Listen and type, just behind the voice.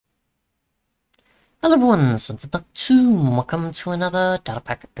Hello everyone, Sons of Duck2, welcome to another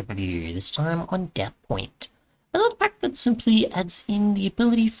Datapack overview, this time on Deathpoint. Another pack that simply adds in the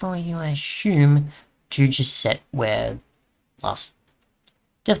ability for you, I assume, to just set where last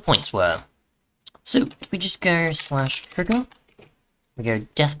death points were. So, if we just go /trigger, we go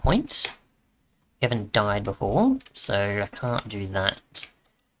death point. We haven't died before, so I can't do that.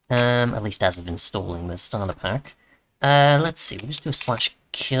 At least as of installing the starter pack. Let's see, we'll just do a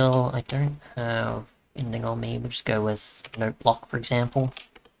 /kill. I don't have anything on me. We'll just go with note block, for example.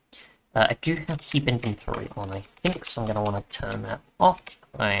 I do have keep inventory on, I think, so I'm going to want to turn that off.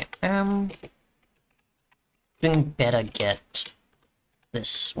 I am doing better get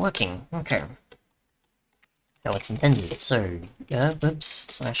this working. Okay. How it's intended. So, whoops,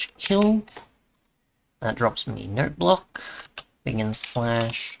 /kill. That drops me note block. Begin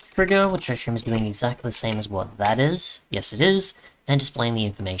 /trigger, which I assume is doing exactly the same as what that is. Yes, it is. And displaying the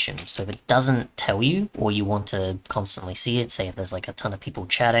information. So if it doesn't tell you, or you want to constantly see it, say if there's like a ton of people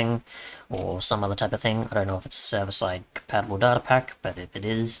chatting, or some other type of thing, I don't know if it's a server-side compatible data pack, but if it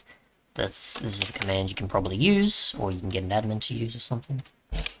is, this is a command you can probably use, or you can get an admin to use or something.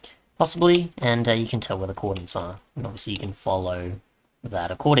 Possibly, and you can tell where the coordinates are, and obviously you can follow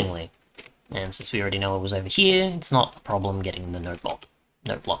that accordingly. And since we already know it was over here, it's not a problem getting the note block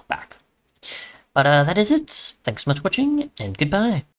back. But that is it. Thanks so much for watching, and goodbye.